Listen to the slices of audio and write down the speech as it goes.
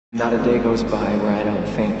Not a day goes by where I don't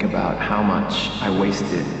think about how much I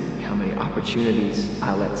wasted, how many opportunities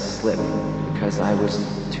I let slip because I was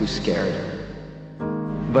too scared.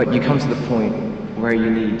 But you come to the point where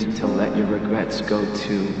you need to let your regrets go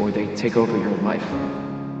too, or they take over your life.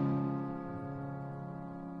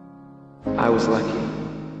 I was lucky.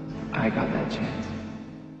 I got that chance.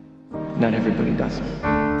 Not everybody does.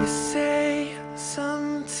 You say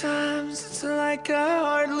sometimes it's like I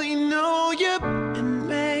hardly know you, and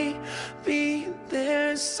maybe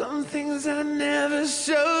there's some things I never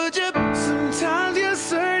showed you. Sometimes you're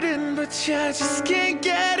certain, but you just can't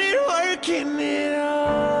get it working at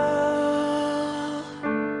all.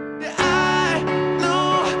 I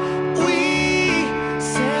know we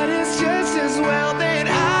said it's just as well that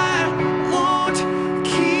I won't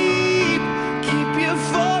keep you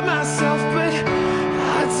for myself, but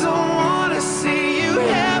I don't wanna see you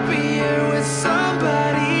happier with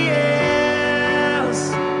somebody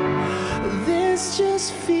else. This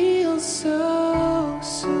just feels so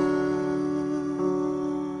soon.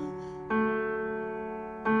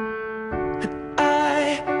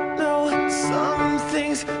 I know some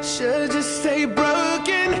things should just stay